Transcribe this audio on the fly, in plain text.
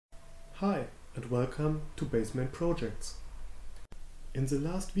Hi and welcome to Basement Projects. In the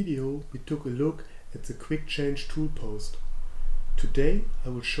last video we took a look at the quick change tool post. Today I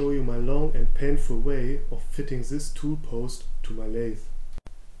will show you my long and painful way of fitting this tool post to my lathe.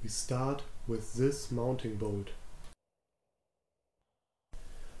 We start with this mounting bolt.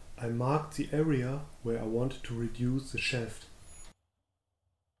 I marked the area where I want to reduce the shaft.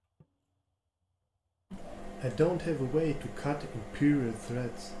 I don't have a way to cut imperial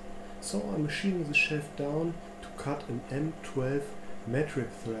threads, so I'm machining the shaft down to cut an M12 metric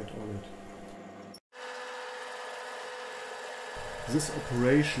thread on it. This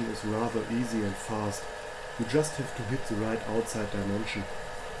operation is rather easy and fast. You just have to hit the right outside dimension.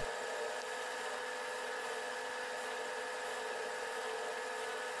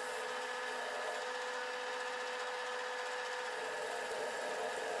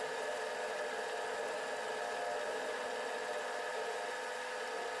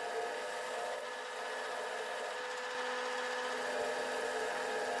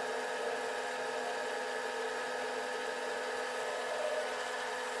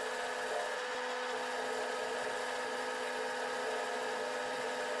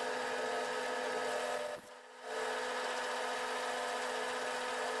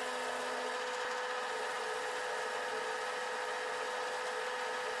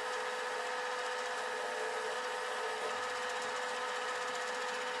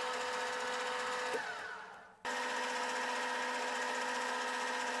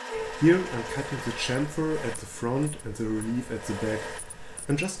 Here I'm cutting the chamfer at the front and the relief at the back.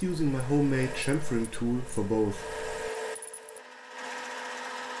 I'm just using my homemade chamfering tool for both.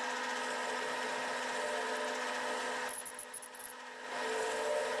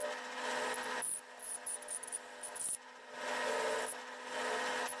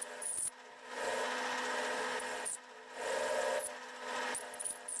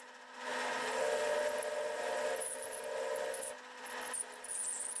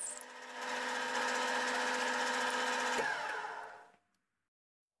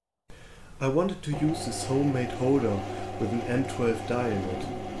 I wanted to use this homemade holder with an M12 die in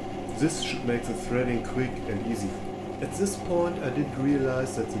it. This should make the threading quick and easy. At this point I didn't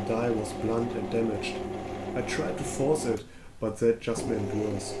realize that the die was blunt and damaged. I tried to force it, but that just made it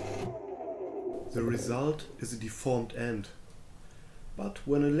worse. The result is a deformed end. But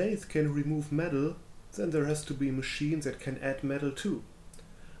when a lathe can remove metal, then there has to be a machine that can add metal too.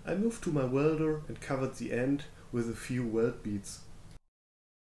 I moved to my welder and covered the end with a few weld beads.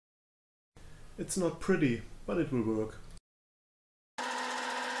 It's not pretty, but it will work.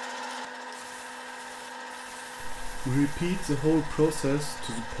 We repeat the whole process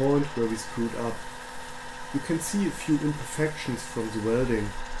to the point where we screwed up. You can see a few imperfections from the welding,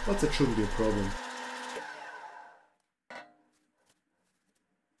 but that shouldn't be a problem.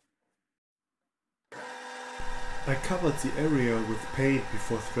 I covered the area with paint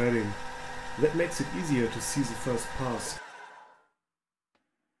before threading. That makes it easier to see the first pass.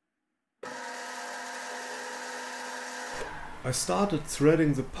 I started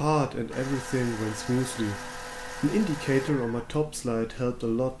threading the part and everything went smoothly. An indicator on my topslide helped a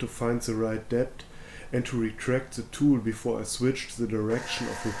lot to find the right depth and to retract the tool before I switched the direction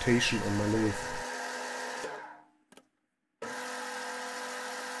of rotation on my lathe.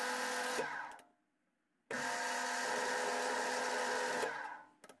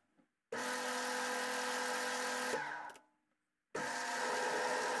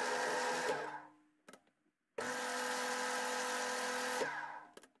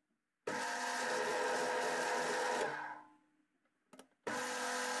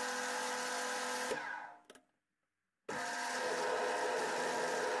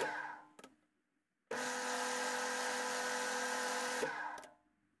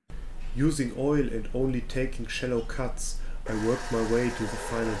 Using oil and only taking shallow cuts, I worked my way to the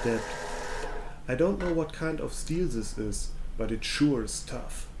final depth. I don't know what kind of steel this is, but it sure is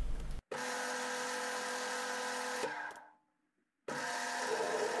tough.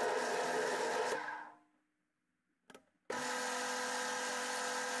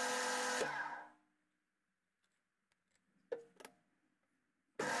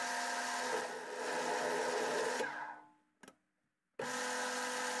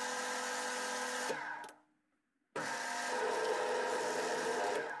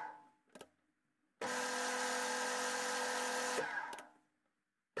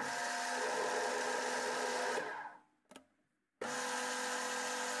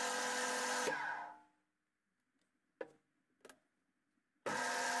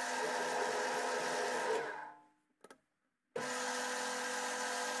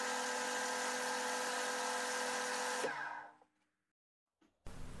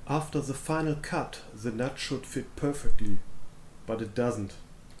 After the final cut, the nut should fit perfectly, but it doesn't.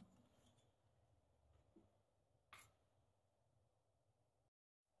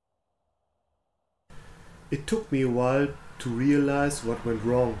 It took me a while to realize what went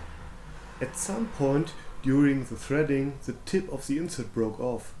wrong. At some point during the threading, the tip of the insert broke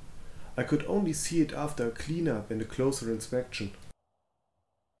off. I could only see it after a cleanup and a closer inspection.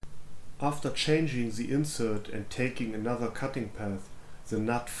 After changing the insert and taking another cutting path, the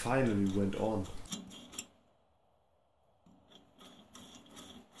nut finally went on.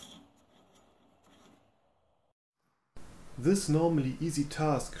 This normally easy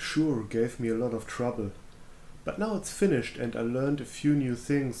task sure gave me a lot of trouble. But now it's finished and I learned a few new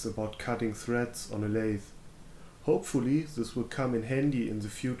things about cutting threads on a lathe. Hopefully this will come in handy in the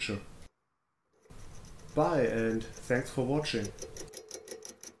future. Bye and thanks for watching.